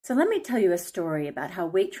So let me tell you a story about how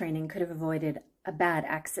weight training could have avoided a bad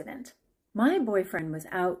accident. My boyfriend was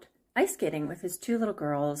out ice skating with his two little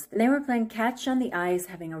girls. They were playing catch on the ice,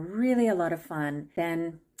 having a lot of fun.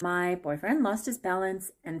 Then my boyfriend lost his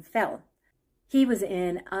balance and fell. He was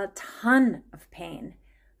in a ton of pain.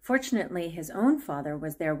 Fortunately, his own father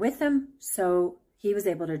was there with him, so he was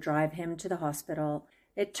able to drive him to the hospital.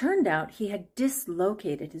 It turned out he had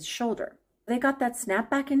dislocated his shoulder. They got that snapped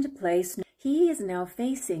back into place. He is now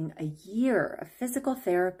facing a year of physical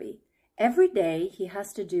therapy. Every day he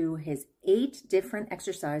has to do his 8 different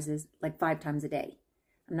exercises like 5 times a day.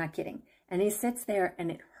 I'm not kidding. And he sits there and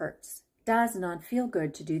it hurts. Does not feel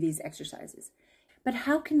good to do these exercises. But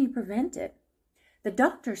how can you prevent it? The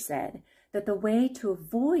doctor said that the way to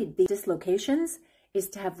avoid these dislocations is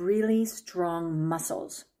to have really strong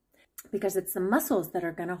muscles, because it's the muscles that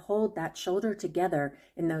are going to hold that shoulder together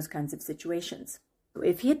in those kinds of situations.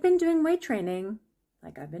 If he had been doing weight training,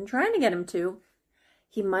 like I've been trying to get him to,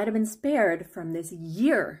 he might have been spared from this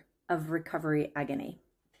year of recovery agony.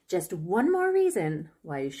 Just one more reason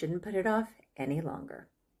why you shouldn't put it off any longer.